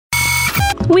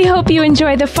We hope you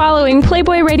enjoy the following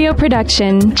Playboy Radio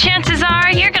production. Chances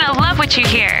are you're going to love what you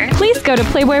hear. Please go to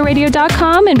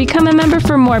playboyradio.com and become a member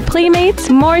for more Playmates,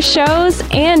 more shows,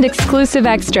 and exclusive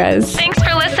extras. Thanks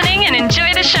for listening and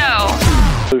enjoy the show.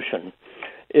 Solution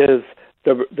is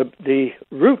the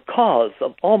root cause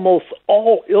of almost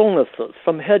all illnesses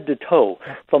from head to toe,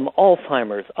 from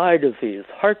Alzheimer's, eye disease,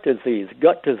 heart disease,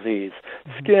 gut disease,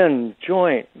 skin,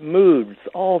 joint, moods,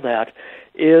 all that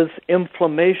is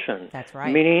inflammation. That's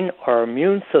right. Meaning our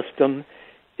immune system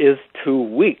is too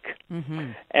weak.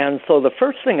 Mm-hmm. And so the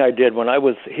first thing I did when I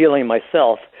was healing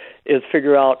myself is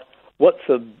figure out what's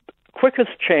the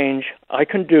quickest change I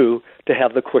can do to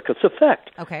have the quickest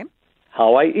effect. Okay.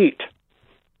 How I eat.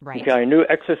 Right. Okay, I knew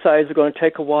exercise was going to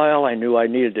take a while. I knew I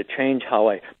needed to change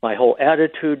my whole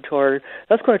attitude toward.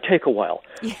 That's going to take a while.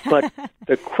 Yeah. But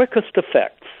the quickest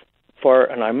effects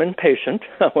and I'm impatient,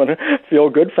 I want to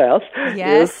feel good fast,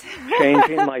 yes. is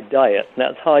changing my diet. And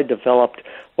that's how I developed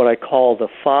what I call the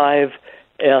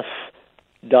 5S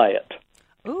diet.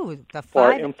 Ooh, the 5.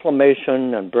 For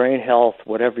inflammation and brain health,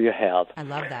 whatever you have. I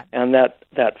love that. And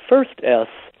that first S,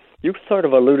 you sort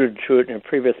of alluded to it in a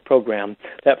previous program.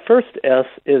 That first S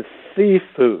is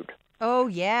seafood. Oh,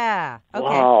 yeah. Okay.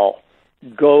 Wow.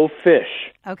 Go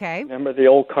fish. Okay. Remember the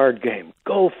old card game?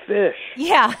 Go fish.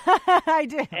 Yeah, I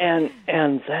do. And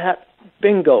that,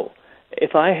 bingo.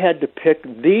 If I had to pick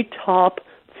the top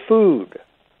food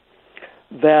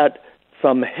that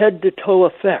from head to toe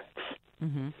affects,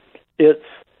 it's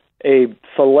a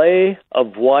fillet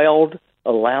of wild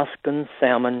Alaskan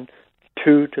salmon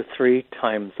 2 to 3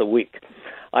 times a week.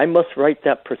 I must write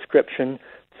that prescription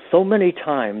so many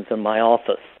times in my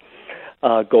office.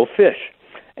 Go fish.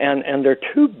 And there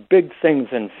are 2 big things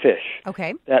in fish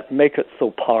that make it so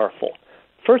powerful.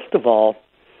 First of all,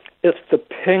 it's the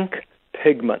pink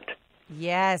pigment.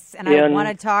 Yes, and I want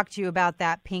to talk to you about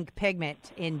that pink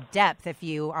pigment in depth if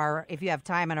you have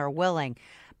time and are willing.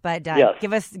 But yes.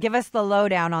 give us the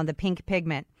lowdown on the pink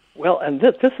pigment. Well, and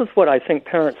this is what I think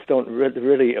parents don't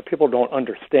really people don't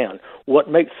understand. What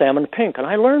makes salmon pink? And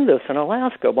I learned this in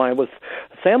Alaska when I was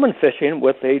salmon fishing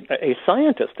with a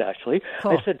scientist, actually.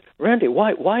 Cool. I said, Randy,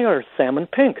 why are salmon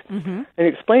pink? Mm-hmm. And he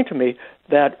explained to me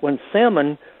that when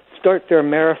salmon start their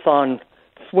marathon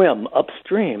swim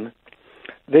upstream,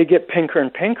 they get pinker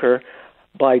and pinker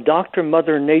by Dr.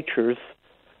 Mother Nature's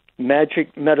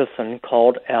magic medicine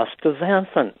called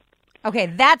astaxanthin. Okay,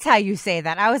 that's how you say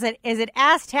that. Is it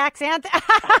astaxanthin?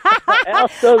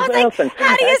 Astaxanthin.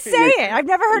 How do you say it? I've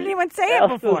never heard anyone say it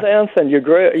before. Astaxanthin.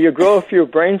 You grow a few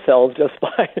brain cells just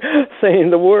by saying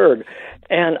the word.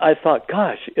 And I thought,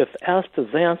 gosh, if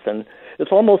astaxanthin,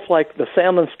 it's almost like the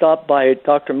salmon stopped by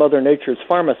Dr. Mother Nature's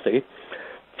pharmacy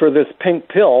for this pink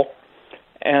pill.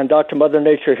 And Dr. Mother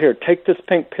Nature, here, take this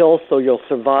pink pill so you'll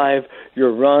survive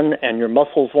your run and your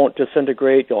muscles won't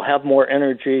disintegrate. You'll have more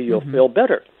energy. You'll feel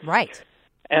better. Right.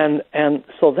 And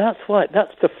so that's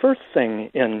the first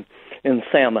thing in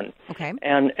salmon. Okay.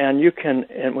 And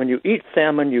when you eat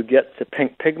salmon, you get the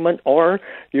pink pigment, or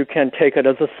you can take it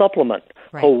as a supplement.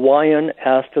 Right. Hawaiian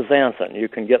astaxanthin. You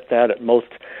can get that at most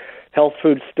health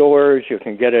food stores. You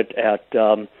can get it at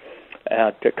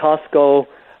Costco.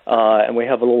 And we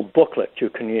have a little booklet you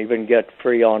can even get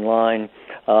free online,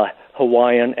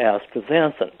 Hawaiian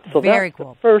astaxanthin. So Very that's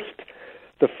cool.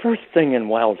 The first thing in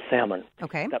wild salmon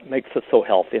that makes it so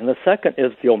healthy. And the second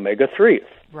is the omega-3s.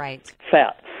 Right.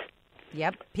 Fats.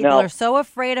 Yep. People are so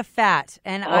afraid of fat.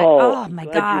 And oh my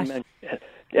gosh.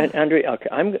 And Andrea, okay,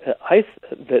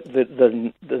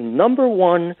 the number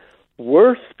one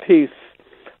worst piece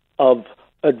of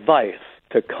advice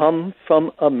to come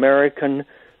from American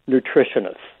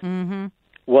nutritionists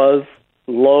was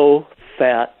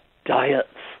low-fat diets.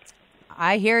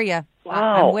 I hear you.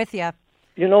 Wow. I'm with you.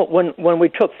 You know, when we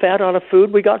took fat out of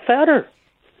food, we got fatter.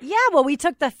 Yeah, well, we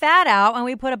took the fat out and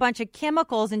we put a bunch of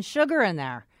chemicals and sugar in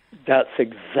there. That's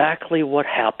exactly what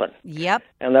happened. Yep.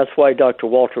 And that's why Dr.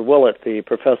 Walter Willett, the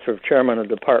professor of chairman of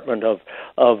the Department of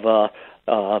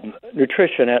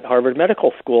Nutrition at Harvard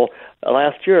Medical School,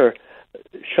 last year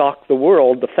shocked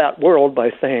the fat world,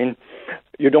 by saying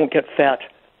you don't get fat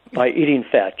by eating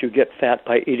fat. You get fat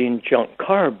by eating junk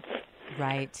carbs.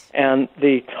 Right. And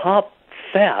the top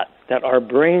fat that our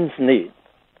brains need,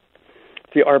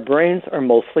 our brains are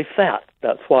mostly fat.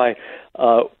 That's why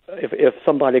if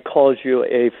somebody calls you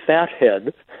a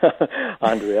fathead,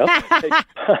 Andrea,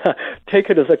 take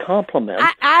it as a compliment.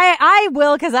 I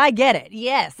will, because I get it.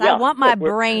 Yes, yeah, I want my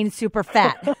brain super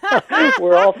fat.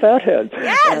 We're all fatheads.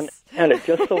 Yes. And it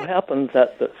just so happens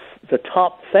that the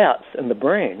top fats in the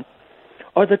brain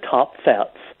are the top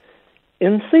fats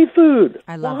in seafood.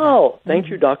 I love that. Wow. Thank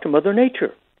you, Dr. Mother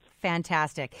Nature.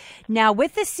 Fantastic. Now,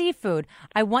 with the seafood,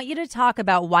 I want you to talk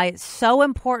about why it's so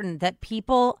important that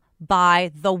people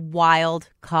buy the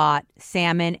wild-caught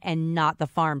salmon and not the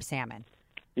farm salmon.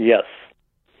 Yes.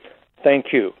 Thank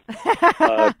you.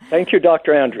 Thank you,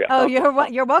 Dr. Andrea. Oh,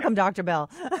 you're welcome, Dr. Bill.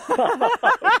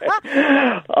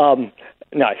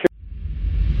 Now,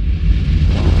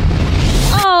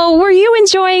 Oh, were you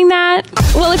enjoying that?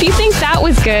 Well, if you think that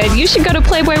was good, you should go to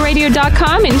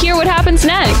PlayBoyRadio.com and hear what happens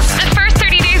next. The first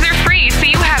 30 days are free, so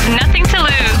you have nothing to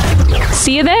lose.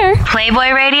 See you there.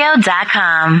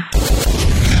 PlayBoyRadio.com.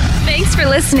 Thanks for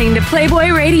listening to Playboy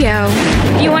Radio.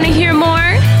 You want to hear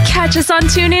more? Catch us on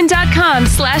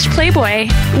TuneIn.com/Playboy.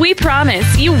 We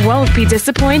promise you won't be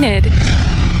disappointed.